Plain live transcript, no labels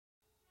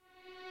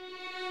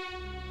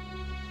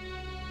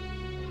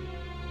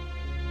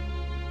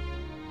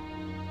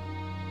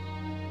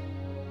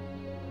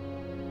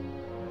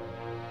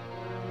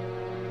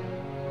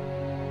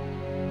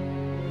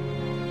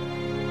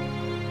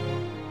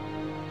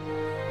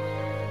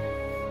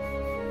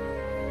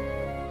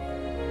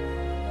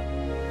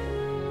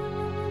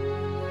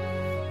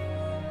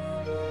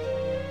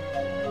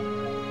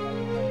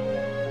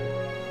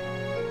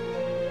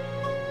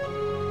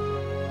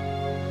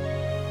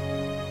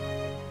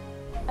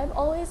I've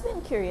always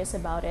been curious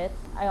about it.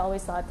 I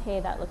always thought,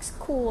 hey, that looks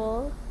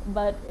cool,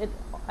 but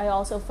I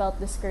also felt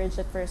discouraged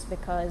at first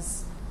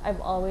because I've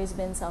always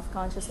been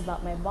self-conscious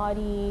about my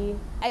body.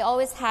 I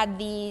always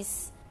had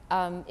these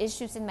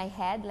issues in my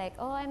head, like,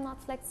 oh, I'm not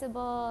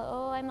flexible,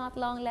 oh, I'm not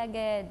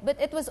long-legged. But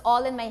it was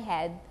all in my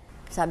head.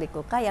 Sabi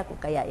ko kaya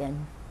yan.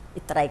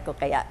 I-try ko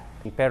kaya.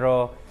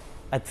 Pero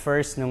at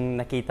first,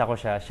 nung nakita ko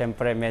siya,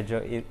 syempre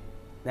medyo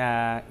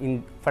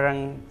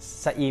parang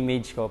sa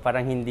image ko,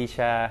 parang hindi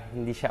siya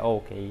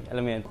okay.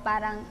 Alam mo yun?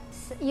 Parang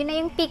yun na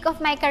yung peak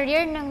of my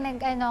career nung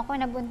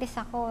nabuntis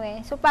ako eh.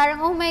 So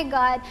parang, oh my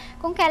God,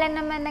 kung kailan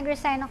naman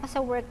nag-resign ako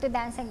sa work to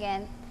dance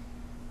again,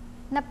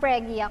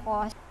 na-preggy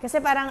ako. Kasi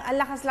parang ang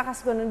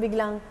lakas-lakas ko nun,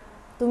 biglang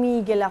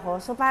tumigil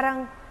ako. So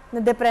parang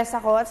na-depress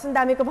ako at ang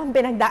dami ko pang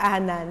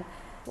pinagdaanan.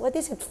 What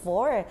is it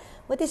for?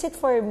 What is it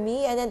for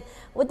me? And then,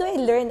 what do I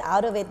learn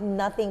out of it?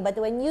 Nothing. But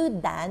when you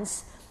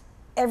dance,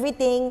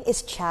 everything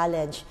is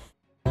challenge.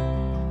 10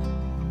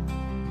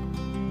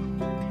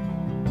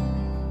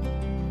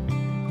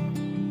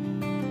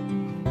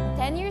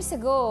 years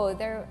ago,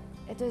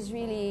 it was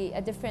really a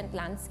different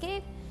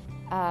landscape.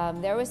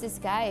 There was this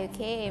guy who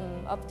came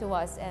up to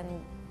us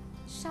and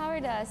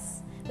showered us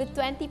with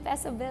 20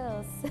 peso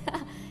bills.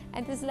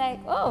 And it was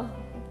like, oh,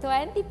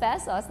 20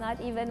 pesos,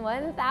 not even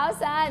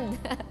 1,000.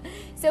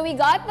 So we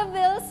got the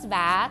bills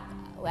back,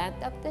 went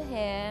up to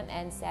him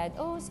and said,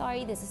 oh,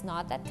 sorry, this is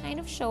not that kind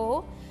of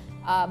show,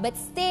 but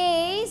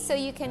stay so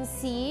you can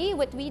see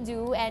what we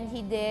do. And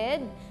he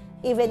did.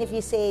 Even if you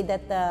say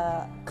that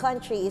the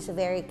country is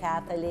very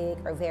Catholic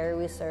or very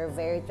reserved,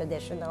 very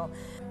traditional,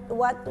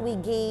 what we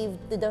gave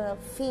to the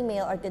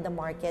female or to the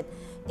market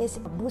is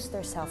boost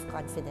their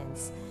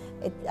self-confidence.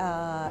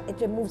 It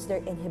removes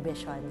their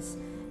inhibitions.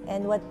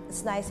 And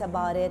what's nice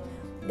about it,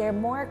 they're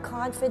more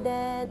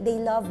confident, they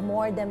love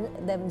more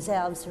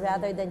themselves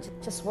rather than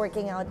just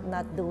working out,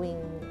 not doing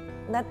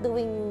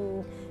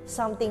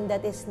something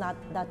that is not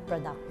that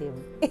productive,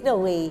 in a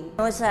way.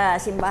 Sa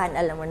simbahan,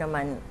 alam mo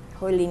naman,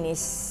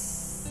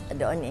 holiness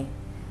doon eh.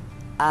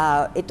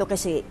 Ito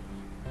kasi,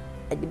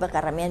 di ba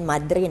karamihan,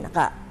 madre,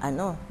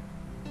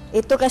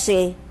 Ito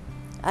kasi,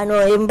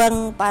 yung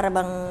bang, para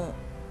bang,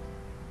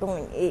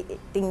 kung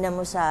tingnan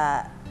mo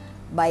sa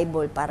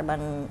Bible, para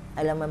bang,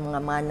 alam mo,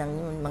 mga manang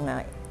yun,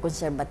 mga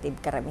conservative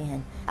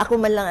karamihan. Ako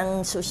man lang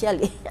ang social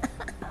eh.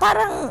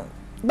 Parang,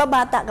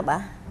 babata ka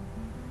ba?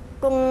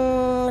 Kung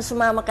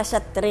sumama ka sa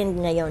trend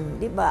ngayon,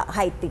 di ba,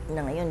 high-tech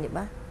na ngayon, di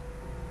ba?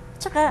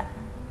 Tsaka,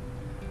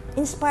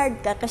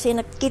 inspired ka kasi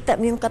nakita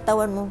mo yung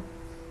katawan mo.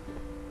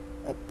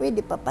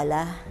 Pwede pa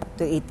pala,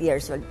 to 8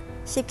 years old,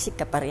 sexy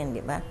ka pa rin, di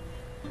ba?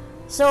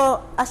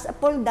 So, as a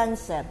pole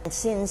dancer,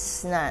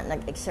 since na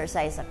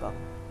nag-exercise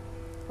ako,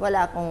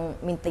 wala akong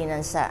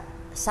maintenance sa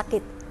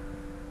sakit.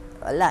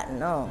 Wala,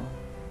 no.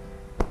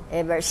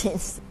 Ever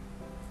since.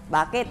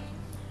 Bakit?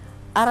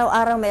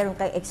 Araw-araw mayroon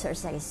kang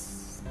exercise.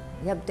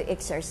 You have to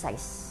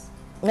exercise.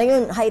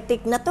 Ngayon,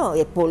 high-tech na to,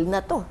 pole na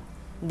to.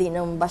 Hindi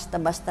nang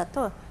basta-basta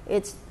to.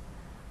 It's,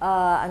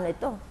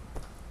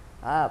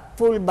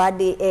 full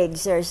body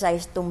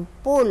exercise tong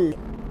pole.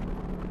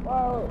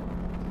 Well,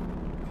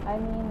 I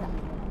mean,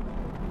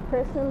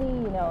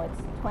 personally,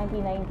 it's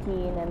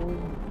 2019 and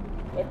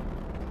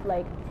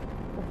like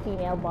the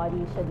female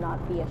body should not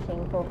be a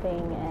shameful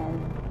thing, and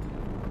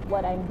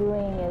what I'm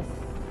doing is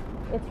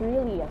it's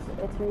really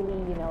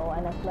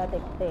an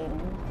athletic thing,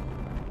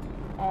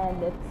 and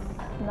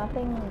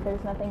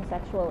there's nothing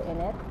sexual in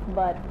it,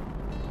 but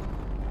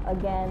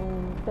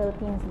again,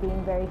 Philippines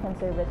being very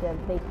conservative,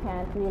 they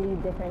can't really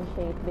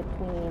differentiate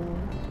between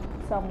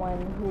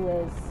someone who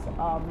is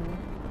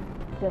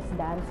just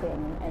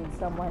dancing and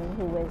someone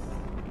who is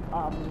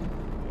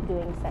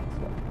doing sex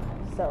work.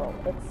 So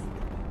it's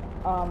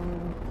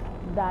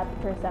that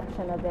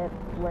perception of it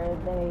where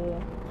they,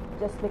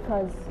 just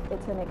because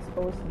it's an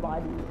exposed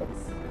body,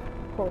 it's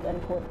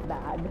quote-unquote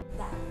bad.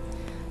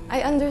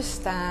 I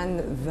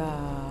understand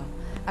the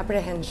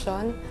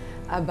apprehension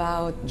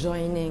about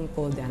joining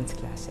pole dance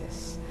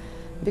classes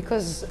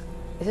because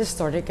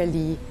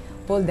historically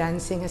pole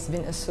dancing has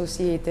been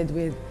associated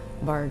with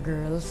bar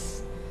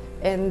girls,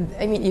 and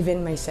I mean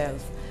even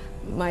myself,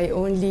 my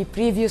only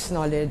previous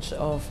knowledge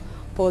of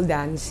pole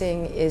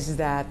dancing is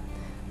that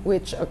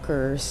which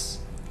occurs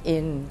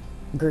in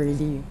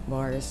girly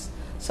bars.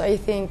 So I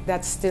think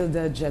that's still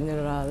the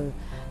general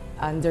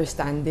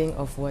understanding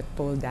of what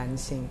pole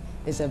dancing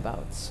is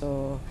about.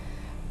 So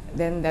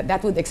then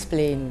that would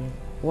explain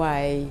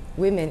why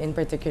women in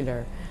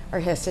particular are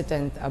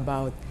hesitant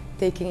about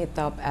taking it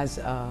up as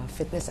a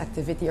fitness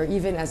activity or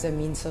even as a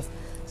means of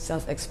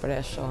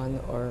self-expression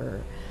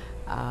or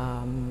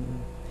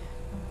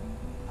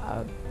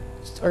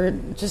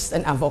just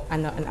an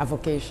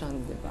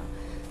avocation, diba?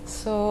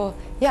 So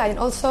yeah, and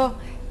also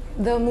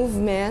the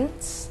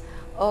movements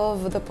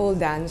of the pole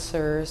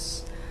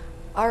dancers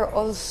are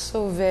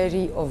also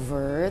very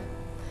overt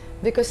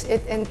because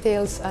it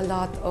entails a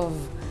lot of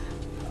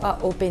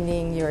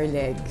opening your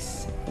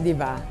legs, di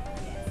ba?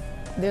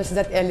 there's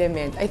that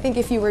element. I think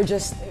if you were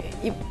just,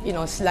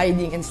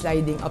 sliding and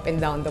sliding up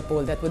and down the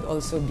pole, that would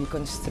also be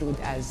construed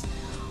as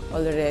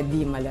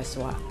already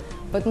malaswa.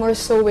 But more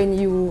so when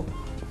you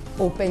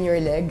open your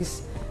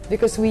legs,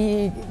 because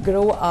we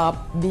grow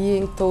up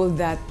being told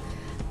that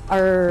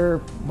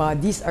our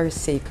bodies are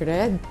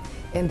sacred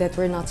and that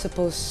we're not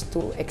supposed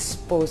to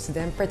expose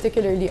them,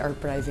 particularly our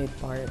private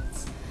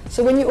parts.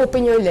 So when you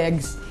open your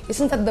legs,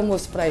 isn't that the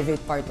most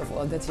private part of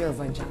all? That's your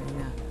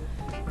vagina,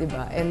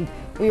 diba? And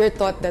we are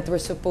taught that we're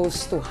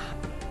supposed to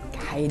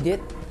hide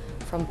it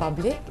from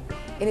public,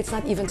 and it's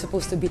not even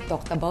supposed to be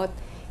talked about.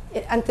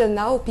 Until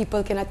now,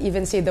 people cannot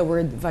even say the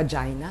word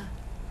vagina,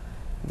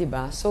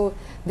 diba? So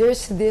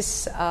there's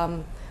this,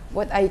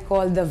 what I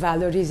call the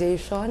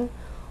valorization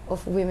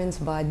of women's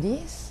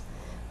bodies,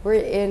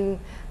 wherein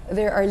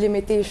there are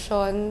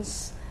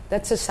limitations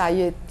that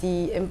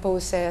society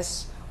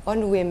imposes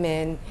on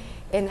women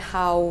and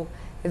how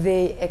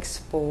they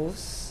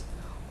expose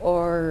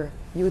or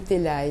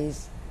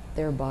utilize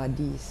their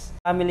bodies.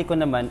 Family ko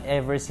naman,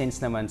 ever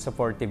since naman,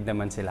 supportive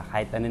naman sila.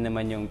 Kahit ano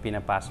naman yung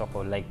pinapasok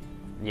ko, like,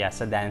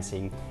 sa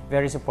dancing,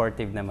 very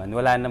supportive naman.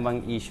 Wala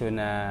namang issue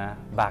na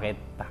bakit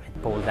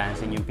pole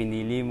dancing yung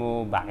pinili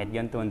mo, bakit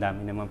ganito, ang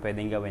dami naman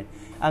pwedeng gawin.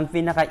 Ang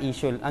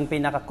pinaka-issue, ang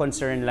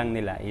pinaka-concern lang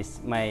nila is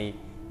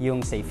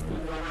yung safety.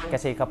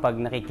 Kasi kapag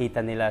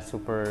nakikita nila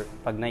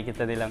pag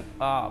nakikita nilang,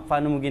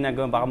 paano mo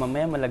ginagawa? Baka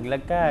mamaya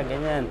malaglag ka,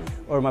 ganyan.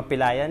 Or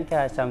mapilayan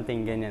ka,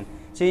 something ganyan.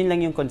 So yun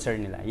lang yung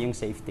concern nila, yung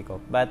safety ko.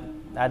 But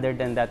other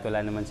than that,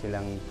 wala naman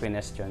silang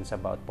questions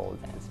about pole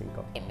dancing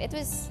ko. It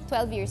was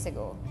 12 years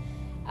ago.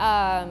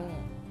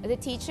 The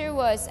teacher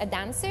was a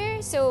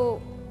dancer,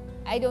 so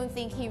I don't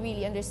think he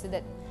really understood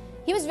that.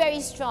 He was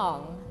very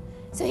strong,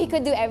 so he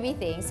could do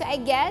everything. So I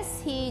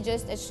guess he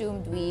just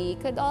assumed we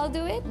could all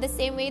do it the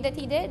same way that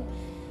he did.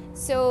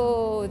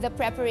 So the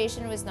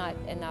preparation was not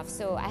enough.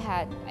 So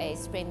I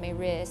sprained my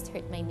wrist,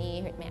 hurt my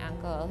knee, hurt my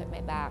ankle, hurt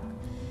my back.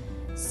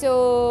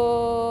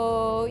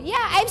 So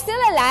yeah, I'm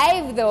still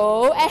alive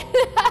though.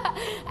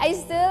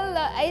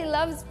 I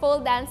love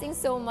pole dancing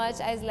so much.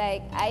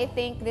 I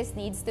think this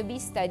needs to be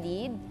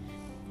studied.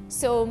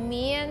 So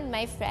me and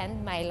my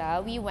friend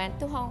Myla, we went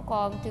to Hong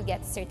Kong to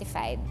get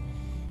certified.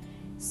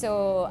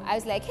 So I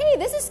was like, hey,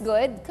 this is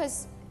good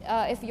because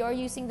if you're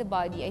using the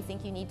body, I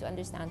think you need to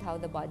understand how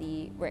the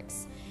body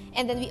works.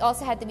 And then we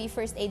also had to be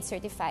first aid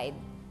certified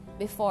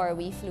before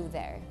we flew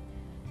there.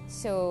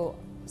 So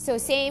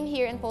same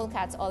here in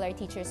Polecats, all our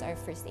teachers are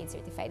first aid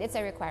certified. It's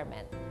a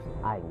requirement.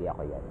 Hindi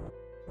ako yan.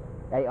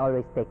 I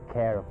always take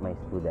care of my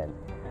students.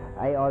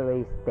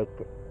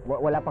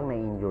 Wala pang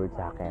na-injured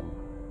sa akin.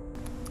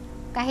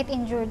 Kahit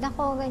injured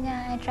ako,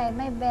 ganyan, I tried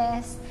my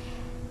best.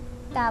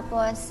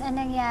 Tapos,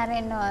 anong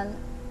nangyari nun?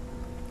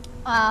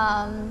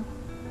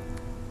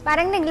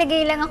 Parang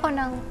naglagay lang ako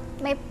ng,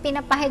 may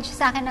pinapahid siya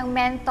sa akin ng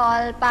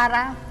menthol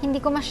para hindi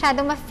ko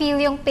masyado ma-feel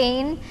yung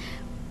pain.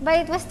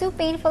 But it was too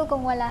painful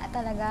kung wala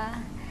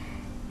talaga.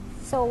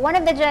 So, one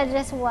of the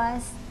judges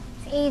was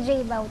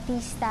AJ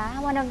Bautista,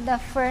 one of the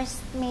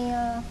first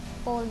male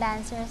pole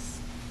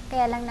dancers.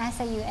 Kaya lang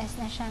nasa US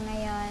na siya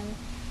ngayon.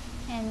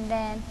 And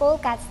then,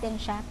 Polecats din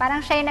siya.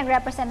 Parang siya yung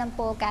nag-represent ng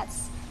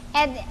Polecats.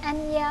 Ed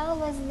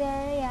Aniel was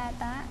there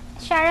yata.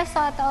 Shara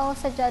Soto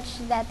also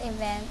judged that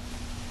event.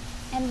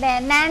 And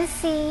then,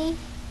 Nancy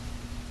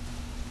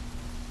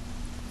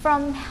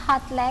from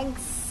Hot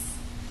Legs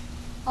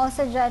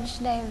also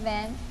judged the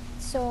event.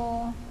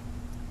 So,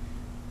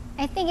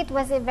 I think it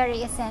was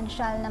very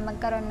essential na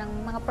magkaroon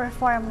ng mga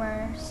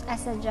performers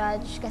as a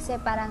judge kasi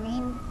parang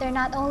they're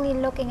not only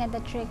looking at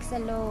the tricks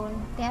alone,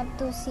 they have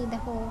to see the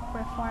whole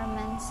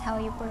performance, how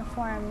you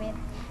perform it,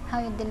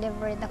 how you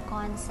deliver the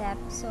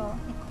concept. So,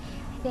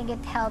 I think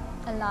it helped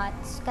a lot.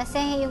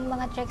 Kasi yung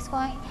mga tricks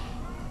ko,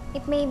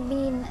 it may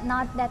be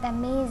not that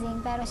amazing,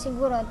 pero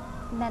siguro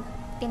na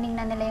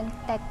tinignan nila yung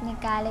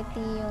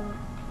technicality,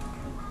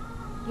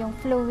 yung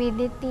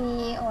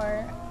fluidity,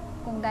 or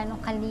kung gano'ng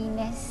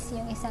kalinis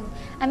yung isang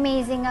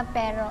amazing nga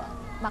pero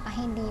baka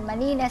hindi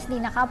malinis, di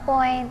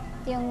naka-point,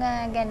 yung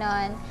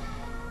ganon.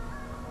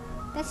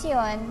 Tapos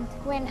yun,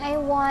 when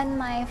I won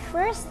my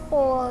first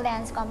pole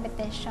dance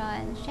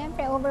competition,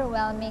 syempre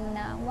overwhelming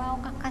na, wow,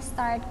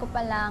 kaka-start ko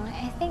pa lang.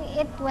 I think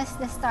it was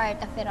the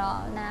start of it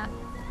all na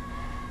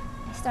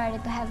I started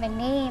to have a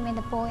name in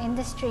the pole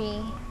industry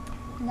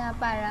na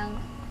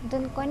parang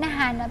doon ko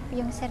nahanap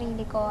yung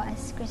sarili ko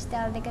as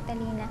Cristel de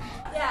Catalina.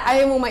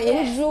 Ayaw mo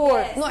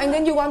ma-injure. Yes. No, and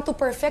then you want to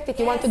perfect it.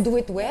 You want to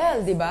do it well,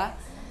 di ba?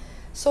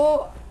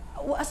 So,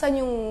 asan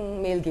yung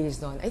male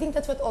gaze doon? I think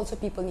that's what also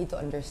people need to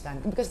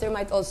understand. Because there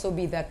might also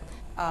be that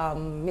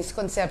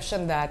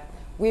misconception that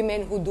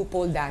women who do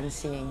pole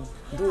dancing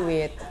do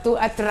it to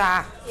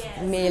attract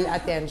male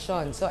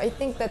attention. So, I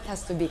think that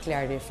has to be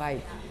clarified.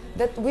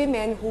 That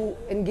women who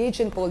engage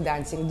in pole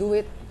dancing do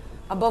it,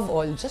 above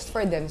all, just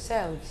for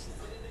themselves.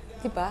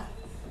 Diba?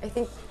 I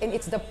think, and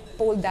it's the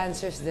pole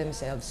dancers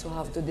themselves who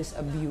have to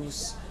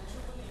disabuse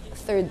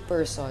third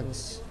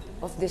persons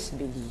of this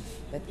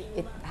belief that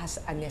it has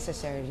a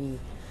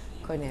necessary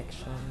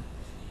connection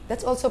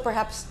That's also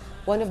perhaps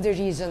one of the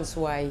reasons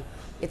why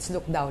it's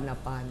looked down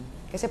upon.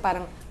 Kasi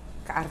parang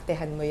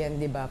kaartehan mo yan,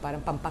 di ba?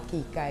 Parang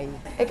pampakikay.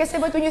 Kasi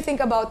but when you think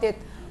about it,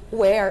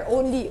 where?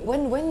 Only,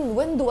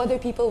 when do other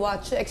people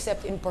watch you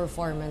except in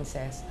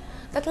performances?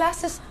 That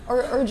lasts,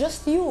 or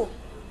just you.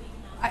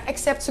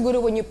 Except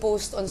siguro when you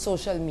post on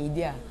social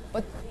media.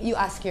 But you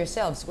ask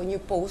yourselves, when you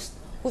post,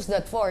 who's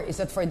that for? Is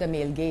that for the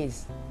male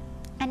gaze?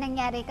 Ang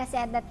nangyari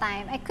kasi at the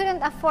time, I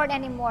couldn't afford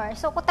anymore.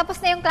 So, kung tapos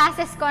na yung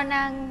classes ko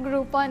ng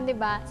Groupon, di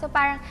ba? So,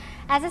 parang,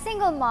 as a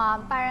single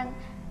mom, parang,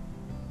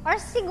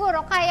 or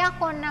siguro, kaya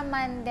ko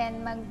naman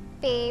din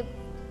mag-pay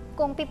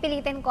kung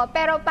pipilitin ko.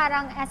 Pero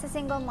parang, as a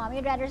single mom,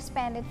 you'd rather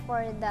spend it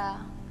for the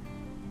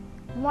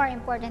more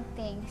important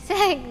things.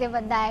 Like, di ba,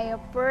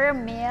 diaper,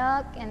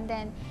 milk, and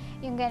then,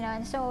 yung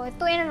ganon. So,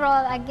 to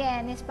enroll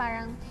again is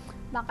parang,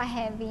 baka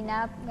heavy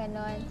na,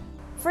 ganon.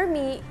 For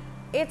me,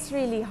 it's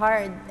really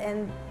hard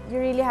and you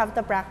really have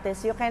to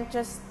practice. You can't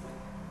just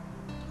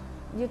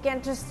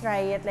try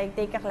it, like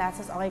take a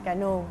classes, okay ka,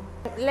 no.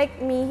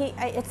 Like me,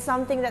 it's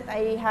something that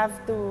I have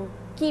to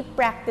keep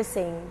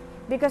practicing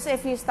because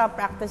if you stop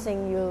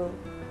practicing, you'll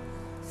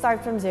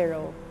start from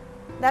zero.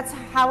 That's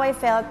how I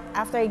felt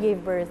after I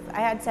gave birth.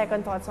 I had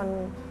second thoughts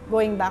on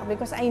going back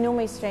because I know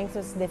my strength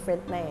was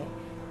different na eh.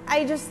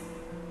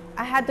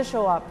 I had to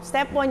show up.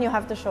 Step one, you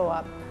have to show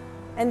up.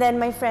 And then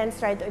my friends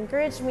tried to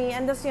encourage me,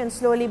 and thus yun,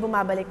 slowly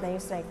bumabalik na yung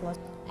strength mo.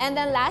 And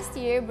then last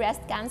year,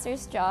 breast cancer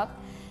struck.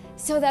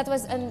 So that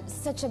was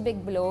such a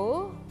big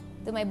blow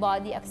to my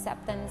body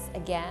acceptance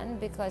again,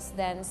 because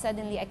then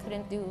suddenly I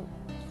couldn't do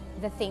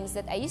the things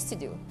that I used to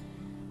do.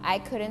 I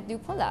couldn't do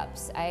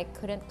pull-ups. I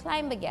couldn't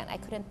climb again. I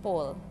couldn't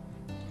pole.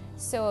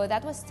 So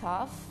that was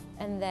tough.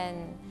 And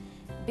then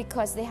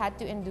because they had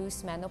to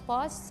induce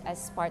menopause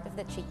as part of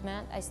the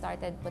treatment, I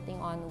started putting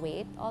on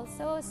weight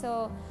also.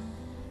 So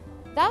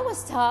that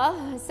was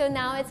tough. So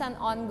now it's an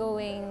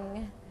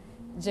ongoing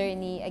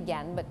journey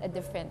again, but a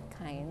different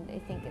kind. I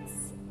think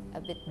it's a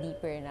bit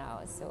deeper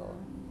now. So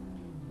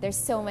there's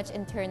so much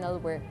internal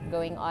work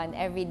going on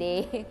every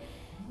day.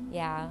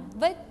 Yeah.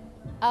 But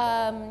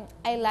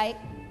I like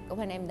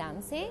when I'm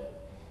dancing,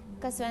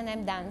 because when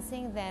I'm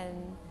dancing,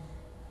 then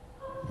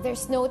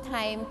there's no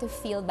time to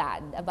feel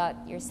bad about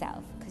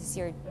yourself because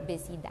you're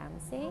busy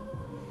dancing.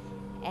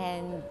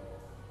 And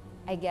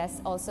I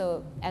guess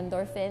also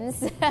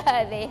endorphins,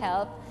 they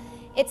help.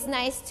 It's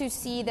nice to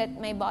see that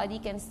my body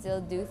can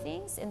still do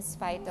things in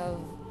spite of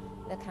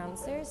the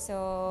cancer.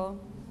 So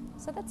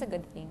that's a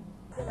good thing.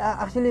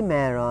 Actually,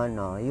 meron,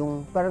 no?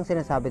 Yung parang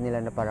sinasabi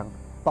nila na parang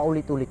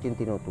paulit-ulit yung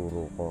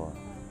tinuturo ko.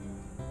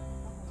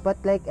 But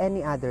like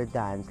any other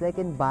dance, like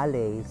in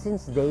ballet,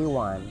 since day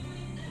one,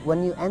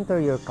 when you enter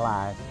your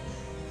class,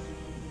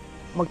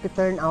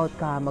 magte-turn out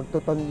ka,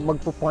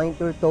 magpo-point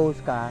your toes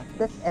ka,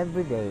 that's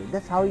every day.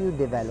 That's how you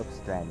develop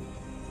strength.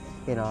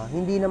 You know,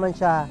 hindi naman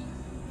siya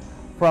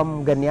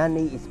from ganyan,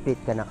 i-split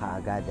ka na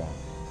kaagad eh.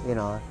 You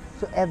know,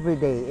 so every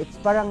day, it's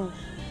parang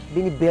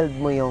binibuild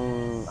mo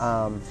yung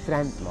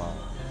strength mo.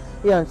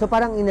 Yun, so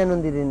parang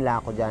inanon din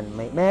nila ako dyan.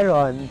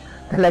 Meron,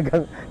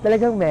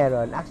 talagang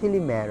meron.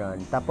 Actually,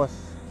 meron. Tapos,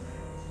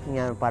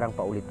 nga parang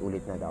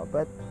paulit-ulit na daw.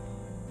 But,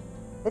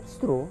 it's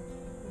true.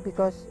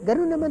 Because,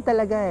 ganun naman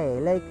talaga eh.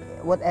 Like,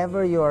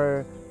 whatever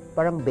your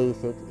parang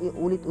basics,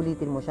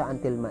 ulit-ulitin mo siya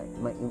until,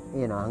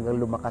 you know,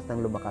 hanggang lumakas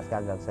ka,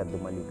 hanggang sa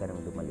dumali ka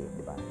ng dumali,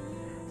 di ba?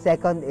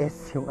 Second is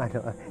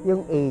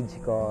yung age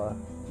ko.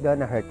 Doon,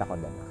 na-hurt ako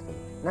doon actually.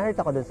 Na-hurt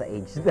ako doon sa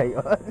age na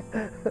yun.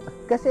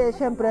 Kasi,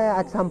 syempre,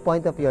 at some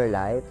point of your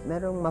life,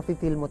 merong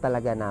mafe-feel mo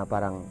talaga na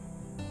parang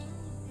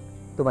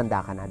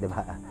tumanda ka na, di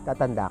ba?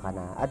 Tatanda ka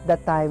na. At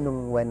that time,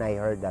 when I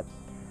heard that,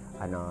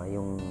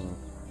 yung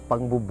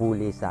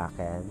pangbubuli sa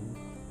akin.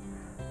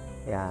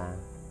 Yeah.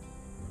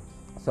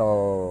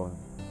 So,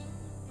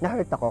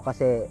 na-hurt ako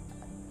kasi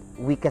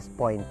weakest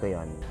point ko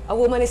yon. A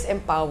woman is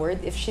empowered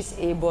if she's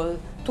able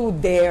to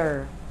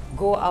dare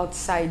go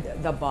outside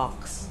the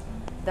box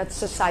that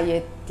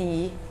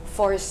society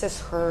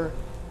forces her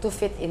to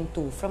fit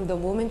into from the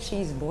moment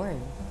she's born.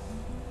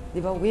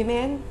 Diba?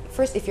 Women,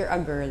 first, if you're a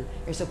girl,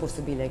 you're supposed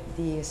to be like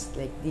this,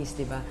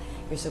 diba?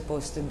 You're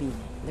supposed to be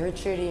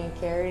nurturing,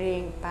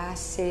 caring,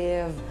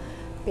 passive,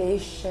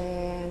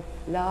 patient,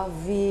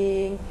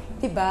 loving,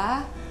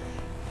 diba?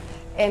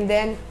 And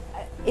then,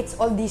 it's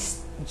all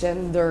these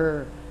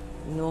gender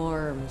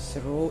norms,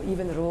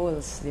 even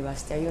roles, diba?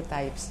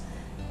 Stereotypes.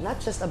 Not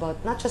just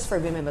for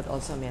women, but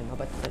also men.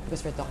 But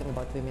because we're talking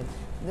about women.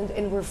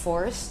 And we're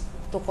forced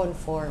to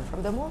conform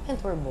from the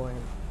moment we're born.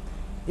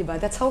 Diba?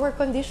 That's how we're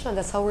conditioned.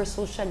 That's how we're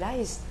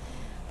socialized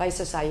by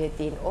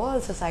society, in all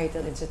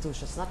societal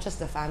institutions. Not just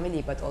the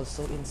family, but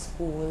also in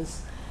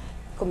schools,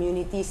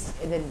 communities,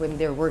 and then when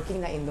they're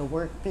working in the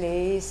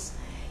workplace,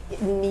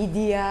 in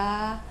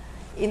media,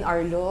 in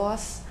our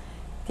laws,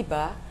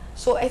 diba?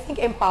 So I think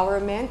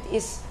empowerment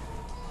is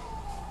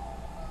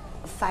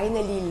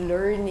finally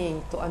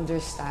learning to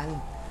understand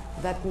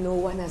that no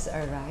one has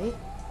a right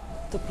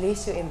to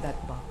place you in that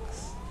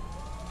box.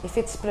 If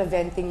it's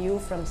preventing you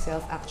from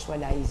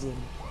self-actualizing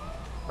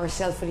or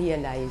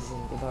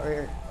self-realizing,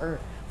 diba? Or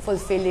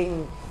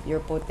fulfilling your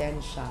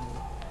potential,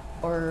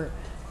 or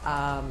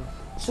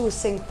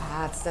choosing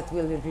paths that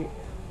will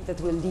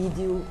lead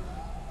you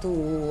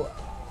to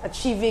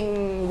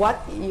achieving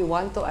what you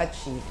want to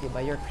achieve,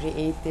 diba? Your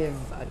creative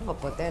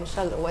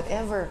potential or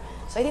whatever.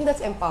 So I think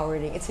that's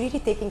empowering. It's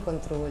really taking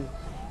control.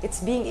 It's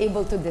being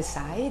able to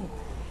decide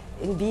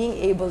and being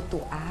able to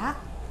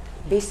act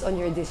based on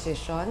your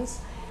decisions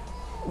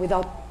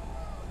without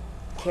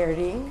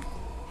caring.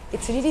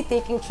 It's really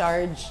taking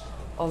charge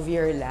of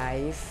your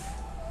life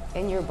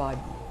and your body.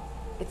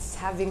 It's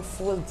having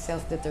full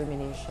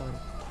self-determination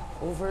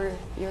over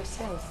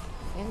yourself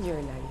and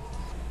your life.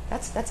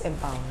 That's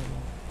empowering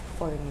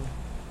for me.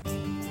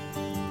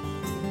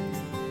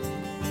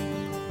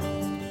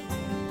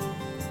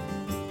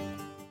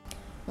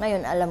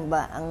 Ngayon, alam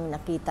ba, ang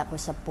nakita ko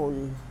sa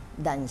pole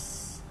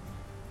dance,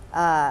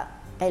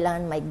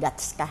 kailangan may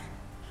guts ka.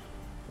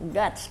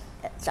 Guts,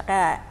 at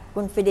saka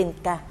confident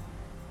ka.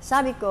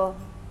 Sabi ko,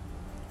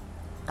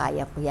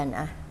 kaya ko yan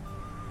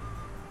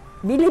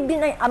Believe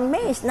din ay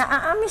amazed.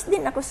 Na-amaze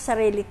din ako sa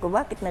sarili ko.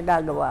 Bakit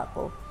nagagawa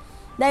ko?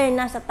 Dahil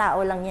nasa tao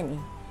lang yan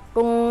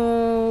Kung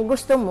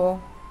gusto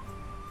mo,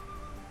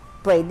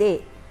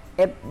 pwede.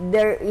 If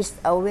there is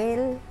a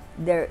will,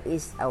 there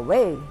is a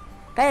way.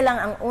 Kaya lang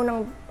ang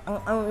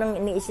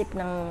unang iniisip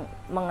ng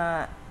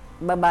mga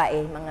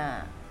babae,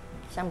 mga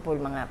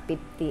sample, mga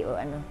 50 o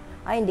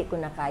hindi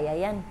ko na kaya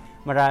yan.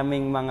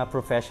 Maraming mga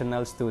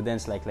professional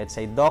students, like let's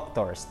say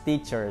doctors,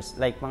 teachers,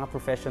 like mga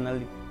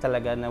professional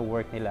talaga na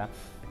work nila,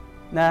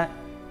 na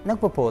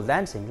nagpo-pole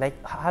dancing. Like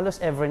halos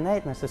every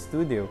night nasa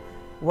studio.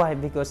 Why?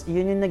 Because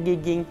yun yung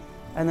nagiging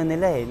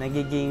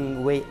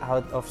nagiging way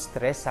out of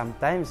stress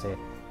sometimes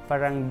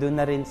Parang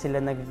doon na rin sila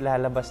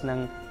naglalabas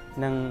ng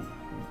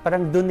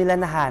parang doon nila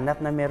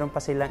nahanap na meron pa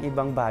silang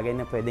ibang bagay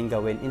na pwedeng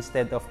gawin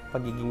instead of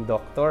pagiging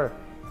doctor.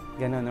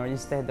 Ganon, or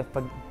instead of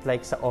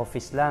like sa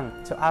office lang.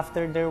 So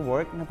after their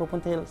work,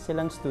 napupunta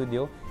silang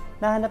studio,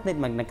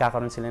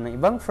 nagkakaroon sila ng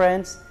ibang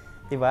friends,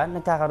 diba?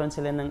 Nagkakaroon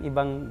sila ng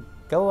ibang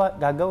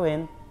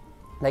gagawin.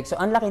 Like, so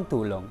ang laking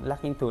tulong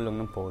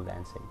ng pole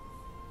dancing.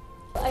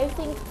 I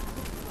think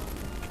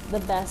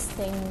the best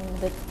thing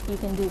that you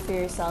can do for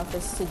yourself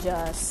is to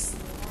just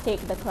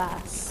take the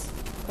class,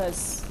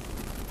 because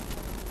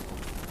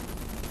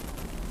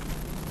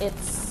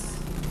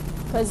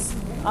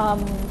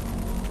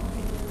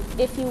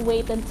if you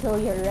wait until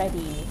you're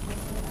ready,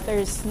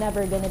 there's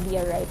never gonna be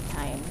a right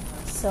time.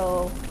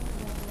 So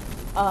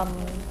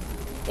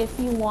if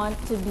you want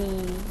to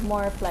be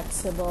more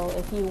flexible,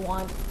 if you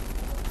want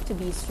to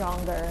be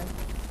stronger,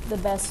 the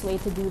best way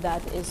to do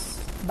that is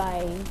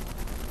by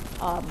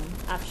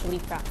actually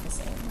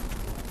practicing.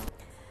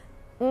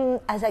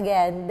 As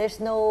again, there's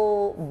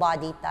no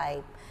body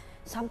type.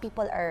 Some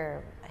people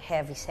are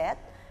heavy set,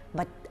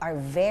 but are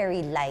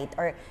very light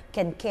or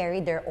can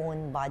carry their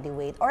own body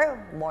weight, or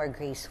more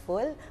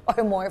graceful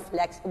or more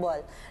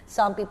flexible.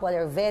 Some people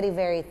are very,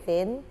 very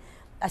thin,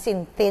 as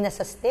in thin as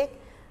a stick,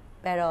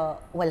 pero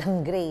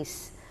walang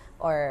grace.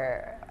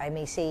 Or I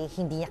may say,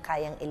 hindi niya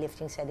kayang i-lift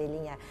yung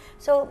sarili niya.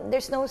 So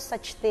there's no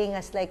such thing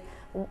as like,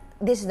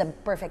 this is the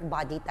perfect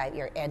body type.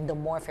 You're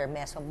endomorph, you're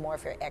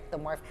mesomorph, you're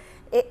ectomorph.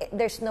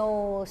 There's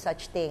no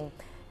such thing.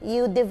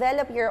 You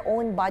develop your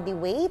own body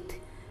weight,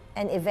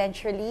 and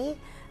eventually,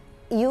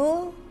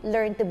 you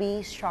learn to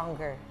be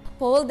stronger.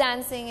 Pole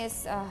dancing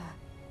is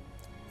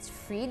it's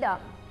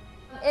freedom.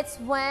 It's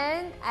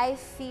when I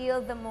feel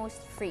the most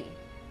free.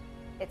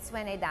 It's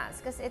when I dance,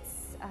 because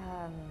it's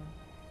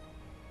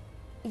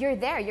you're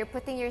there. You're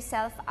putting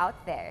yourself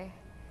out there,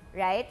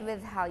 right?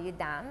 With how you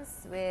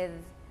dance, with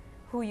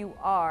who you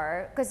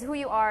are, because who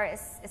you are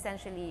is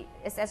essentially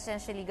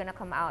gonna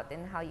come out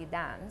in how you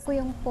dance.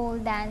 Yung pole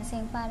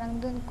dancing, parang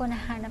dun ko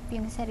nahanap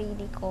yung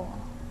sarili ko.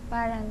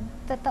 Parang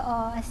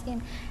totoo, as in,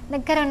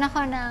 nagkaroon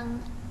ako ng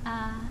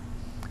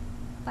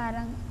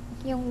parang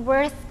yung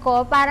worth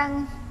ko,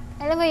 parang,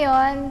 alam mo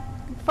yon,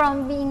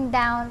 from being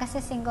down, kasi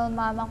single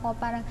mom ako,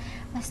 parang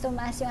mas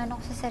tumaas yung ano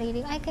ko sa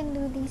sarili, I can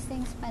do these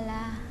things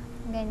pala,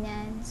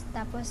 ganyan.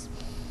 Tapos,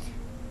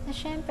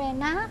 syempre,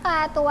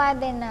 nakakatuwa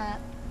din na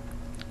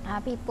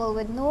people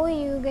would know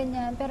you,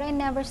 ganyan, pero I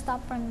never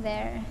stopped from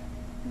there.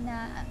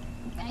 Na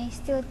I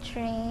still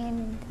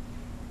trained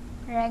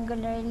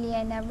regularly,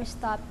 I never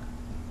stopped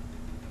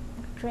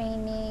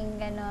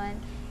training, ganon.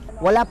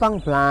 Wala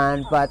pang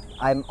plan, but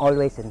I'm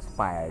always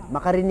inspired.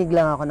 Makarinig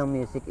lang ako ng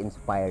music,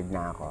 inspired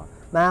na ako.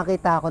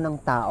 Makakita ako ng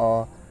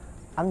tao,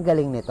 ang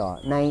galing nito,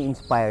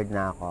 nai-inspired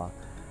na ako.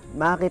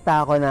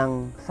 Makakita ako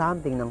ng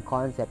something, ng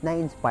concept,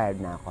 nai-inspired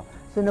na ako.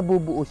 So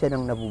nabubuo siya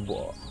ng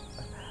nabubuo.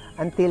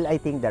 Until I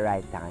think the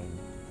right time.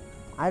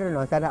 I don't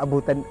know, sana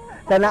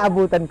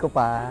abutan ko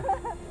pa.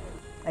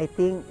 I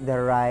think the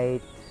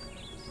right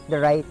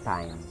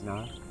time,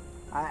 no?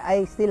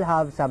 I still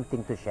have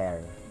something to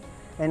share.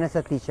 And as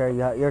a teacher,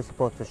 you're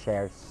supposed to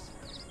share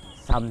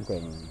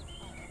something,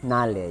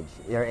 knowledge,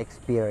 your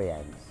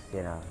experience,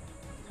 you know.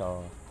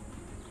 So,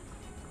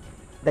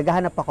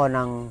 naghahanap ako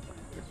ng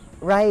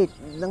right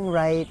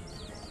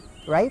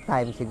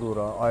time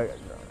siguro, or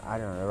I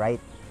don't know,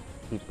 right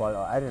people,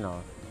 or I don't know.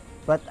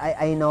 But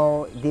I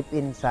know deep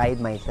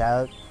inside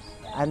myself,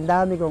 ang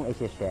dami kong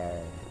i-share.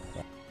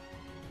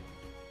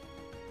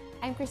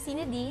 I'm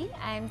Christina D.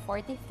 I'm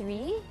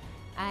 43.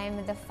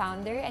 I'm the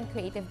founder and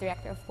creative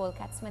director of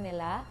Polecats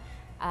Manila.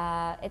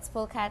 It's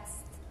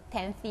Polecats'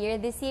 10th year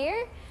this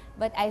year,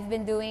 but I've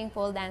been doing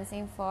pole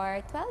dancing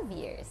for 12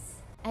 years.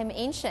 I'm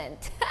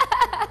ancient.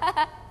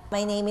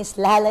 My name is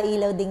Lala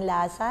Ilaw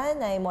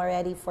Dinglasan. I'm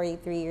already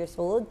 43 years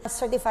old. A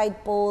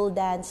certified pole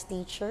dance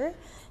teacher.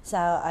 So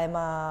I'm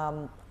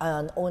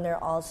an owner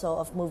also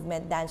of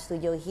Movement Dance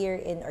Studio here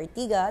in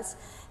Ortigas.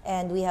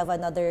 And we have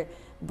another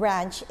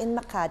branch in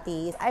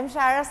Makati. I'm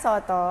Shara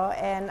Soto,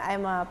 and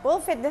I'm a pole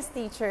fitness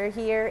teacher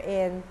here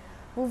in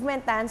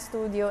Movement Dance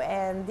Studio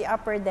and the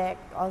Upper Deck,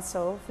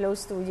 also Flow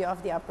Studio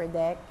of the Upper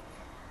Deck.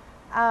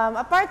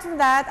 Apart from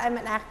that, I'm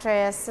an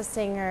actress, a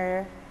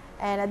singer,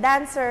 and a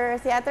dancer,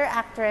 theater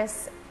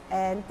actress,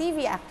 and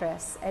TV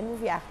actress, and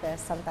movie actress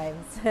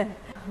sometimes,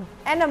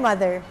 and a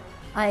mother.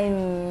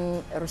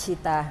 I'm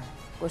Rosita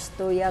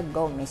Custoya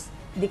Gomez.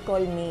 They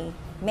call me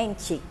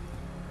Menchik.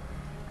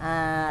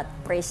 At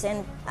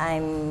present,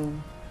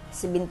 I'm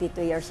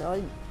 72 years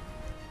old.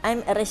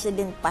 I'm a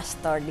resident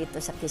pastor dito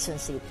sa Quezon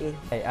City.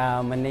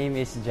 My name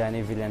is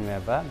Johnny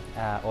Villanueva,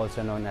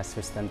 also known as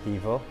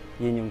Sustantivo.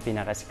 Yun yung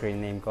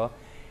pinaka-screen name ko.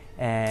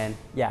 And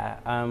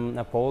yeah, I'm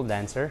a pole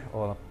dancer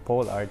or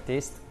pole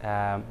artist.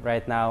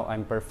 Right now,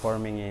 I'm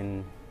performing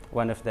in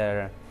one of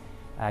the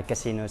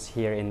casinos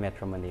here in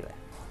Metro Manila.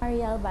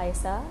 Mariel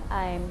Baisa.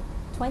 I'm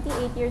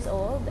 28 years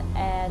old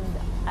and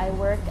I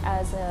work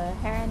as a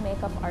hair and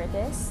makeup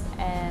artist,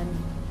 and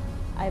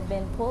I've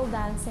been pole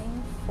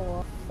dancing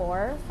for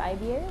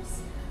 4-5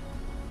 years.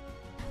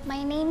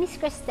 My name is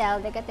Cristel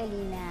de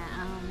Catalina.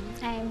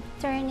 I'm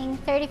turning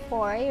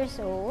 34 years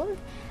old.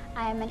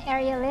 I'm an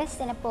aerialist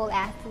and a pole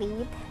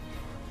athlete.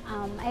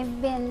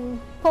 I've been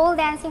pole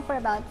dancing for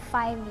about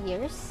 5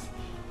 years,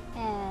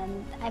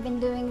 and I've been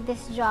doing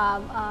this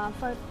job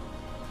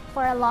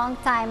for a long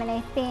time, and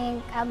I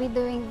think I'll be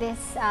doing this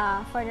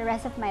for the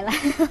rest of my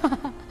life.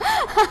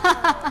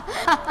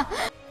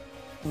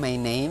 My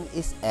name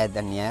is Ed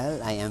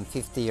Daniel. I am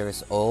 50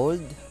 years old.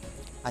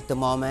 At the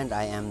moment,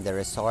 I am the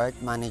resort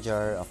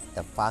manager of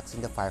the Fox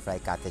and the Firefly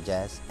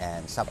Cottages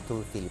and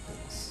Subtour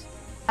Philippines.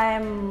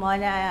 I'm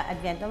Mona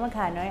Adviento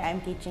Magcanoy.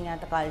 I'm teaching at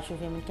the College of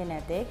Human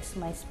Kinetics.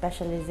 My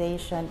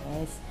specialization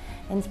is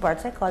in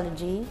sports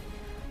psychology.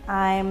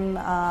 I'm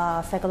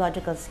a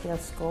psychological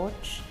skills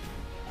coach,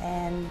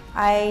 and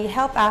I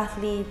help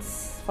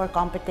athletes for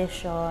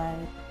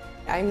competition.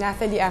 I'm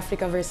Nathalie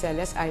Africa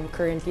Verceles. I'm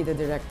currently the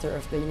director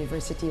of the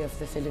University of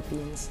the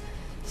Philippines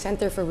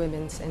Center for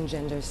Women's and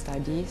Gender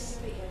Studies.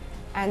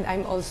 And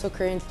I'm also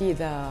currently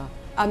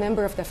a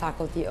member of the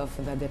faculty of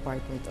the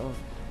Department of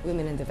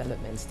Women and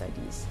Development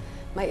Studies.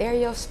 My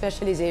area of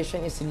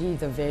specialization is really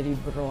the very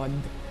broad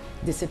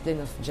discipline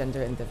of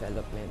gender and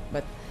development,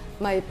 but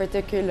my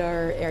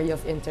particular area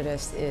of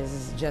interest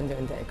is gender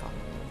and the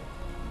economy.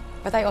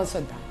 But I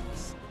also dance.